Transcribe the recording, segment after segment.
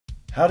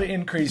How to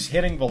increase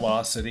hitting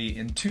velocity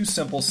in 2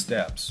 simple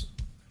steps.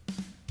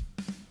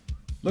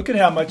 Look at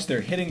how much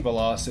their hitting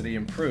velocity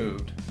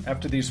improved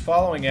after these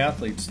following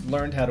athletes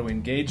learned how to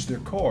engage their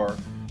core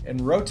and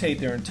rotate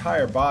their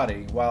entire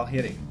body while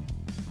hitting.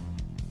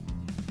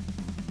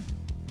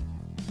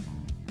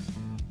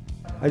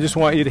 I just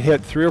want you to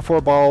hit 3 or 4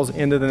 balls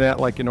into the net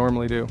like you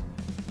normally do.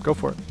 Go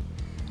for it.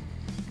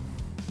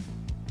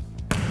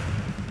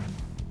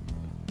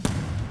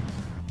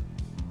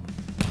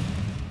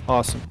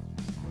 Awesome.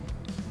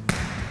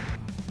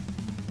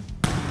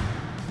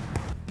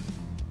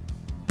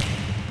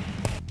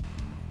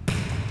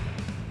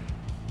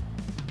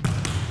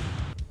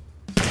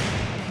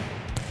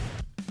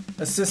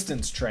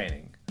 Assistance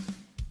training.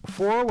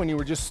 Before, when you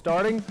were just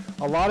starting,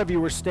 a lot of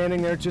you were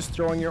standing there just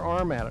throwing your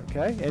arm at it,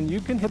 okay? And you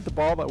can hit the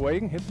ball that way.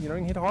 You can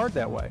hit hard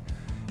that way.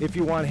 If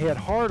you want to hit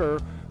harder,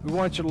 we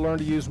want you to learn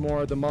to use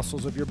more of the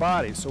muscles of your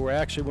body. So we're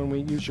actually, when we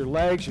use your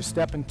legs, you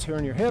step and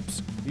turn your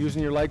hips, you're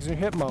using your legs and your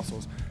hip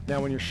muscles.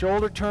 Now when your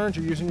shoulder turns,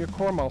 you're using your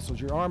core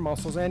muscles, your arm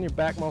muscles, and your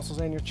back muscles,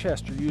 and your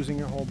chest. You're using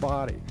your whole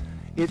body.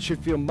 It should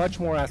feel much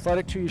more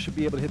athletic to you. You should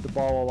be able to hit the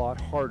ball a lot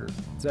harder.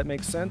 Does that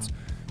make sense?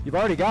 You've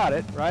already got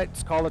it, right?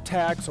 It's called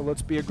attack, so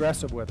let's be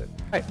aggressive with it.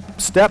 All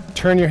right, step,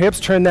 turn your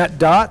hips, turn that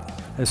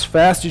dot as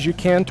fast as you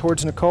can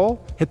towards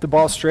Nicole. Hit the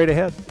ball straight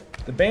ahead.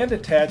 The band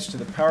attached to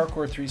the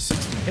PowerCore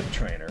 360 hip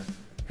trainer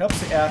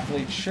helps the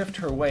athlete shift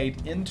her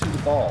weight into the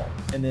ball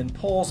and then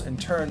pulls and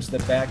turns the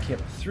back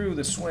hip through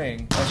the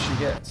swing as she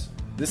hits.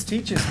 This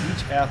teaches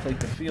each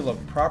athlete the feel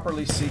of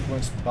properly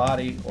sequenced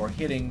body or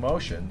hitting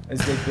motion as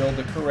they build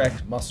the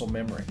correct muscle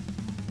memory.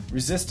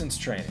 Resistance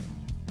training.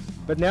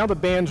 But now the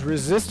band's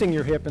resisting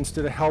your hip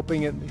instead of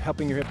helping your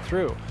hip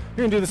through. You're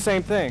going to do the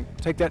same thing.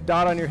 Take that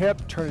dot on your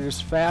hip, turn it as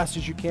fast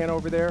as you can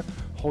over there,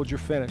 hold your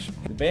finish.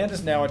 The band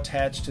is now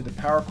attached to the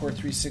PowerCore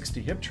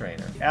 360 hip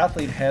trainer. The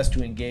athlete has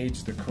to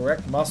engage the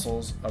correct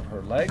muscles of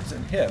her legs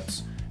and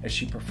hips as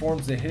she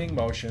performs the hitting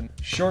motion.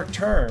 Short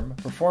term,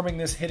 performing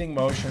this hitting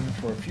motion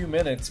for a few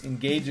minutes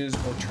engages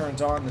or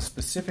turns on the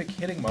specific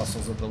hitting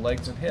muscles of the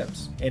legs and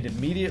hips and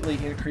immediately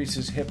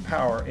increases hip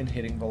power and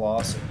hitting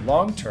velocity.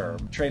 Long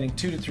term, training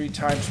 2 to 3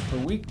 times per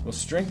week will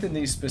strengthen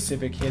these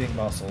specific hitting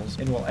muscles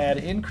and will add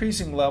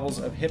increasing levels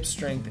of hip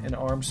strength and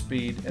arm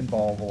speed and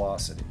ball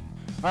velocity.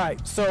 All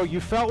right, so you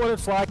felt what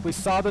it's like. We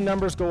saw the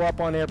numbers go up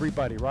on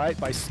everybody, right?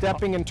 By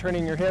stepping and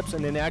turning your hips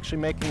and then actually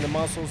making the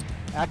muscles,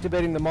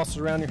 activating the muscles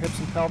around your hips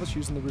and pelvis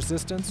using the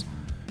resistance,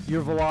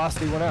 your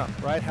velocity went up,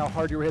 right? How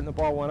hard you were hitting the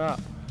ball went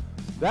up.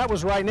 That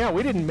was right now.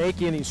 We didn't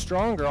make you any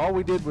stronger. All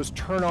we did was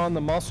turn on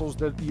the muscles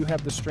that you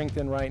have the strength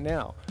in right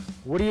now.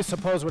 What do you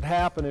suppose would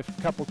happen if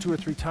 2 or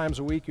 3 times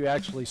a week you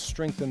actually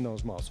strengthen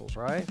those muscles,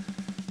 right?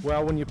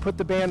 Well, when you put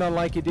the band on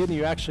like you did and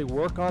you actually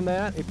work on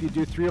that, if you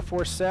do 3 or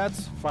 4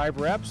 sets,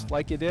 5 reps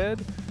like you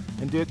did,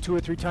 and do it 2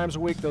 or 3 times a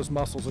week, those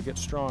muscles will get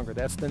stronger.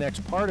 That's the next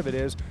part of it,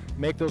 is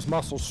make those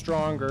muscles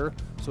stronger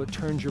so it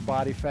turns your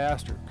body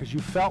faster. Because you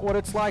felt what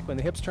it's like when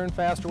the hips turn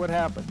faster, what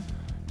happened?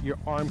 Your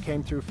arm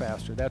came through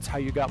faster. That's how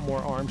you got more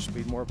arm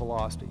speed, more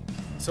velocity.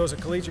 So as a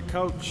collegiate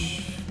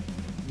coach,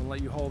 I'm gonna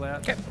let you hold that.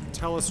 Okay.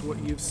 Tell us what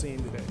you've seen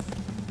today.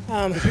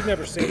 Because you've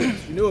never seen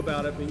it. You knew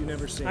about it, but you've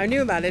never seen it. I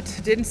knew about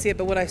it, didn't see it,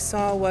 but what I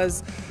saw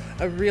was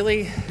a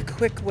really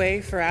quick way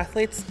for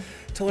athletes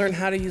to learn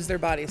how to use their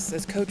bodies.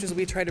 As coaches,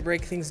 we try to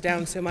break things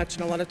down so much,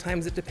 and a lot of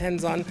times it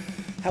depends on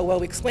how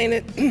well we explain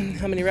it,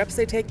 how many reps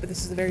they take, but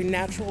this is a very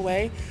natural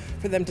way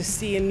for them to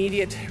see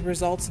immediate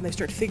results, and they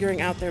start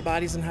figuring out their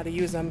bodies and how to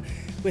use them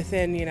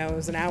within, it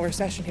was an hour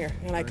session here,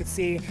 and I could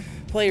see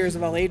players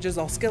of all ages,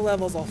 all skill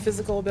levels, all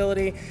physical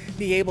ability,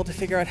 be able to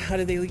figure out how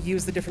do they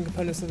use the different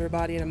components of their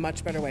body in a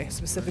much better way,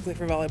 specifically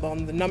for volleyball,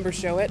 and the numbers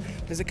show it.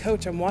 As a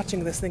coach, I'm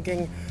watching this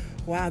thinking,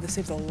 wow, this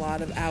saves a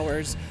lot of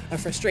hours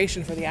of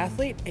frustration for the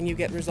athlete, and you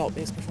get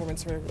result-based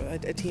performance for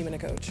a team and a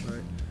coach.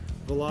 Right.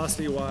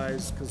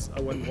 Velocity-wise, because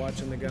I wasn't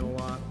watching the gun a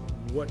lot,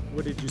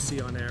 what did you see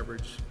on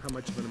average? How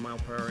much of a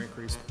mile-per-hour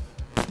increase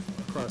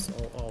across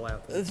all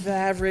athletes? The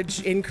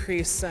average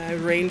increase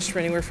ranged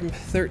from anywhere from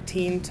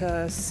 13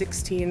 to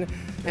 16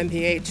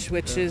 mph,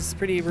 which is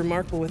pretty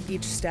remarkable with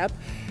each step.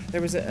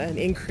 There was an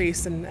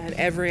increase in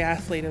every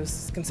athlete. It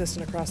was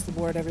consistent across the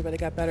board. Everybody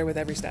got better with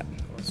every step.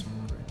 Awesome.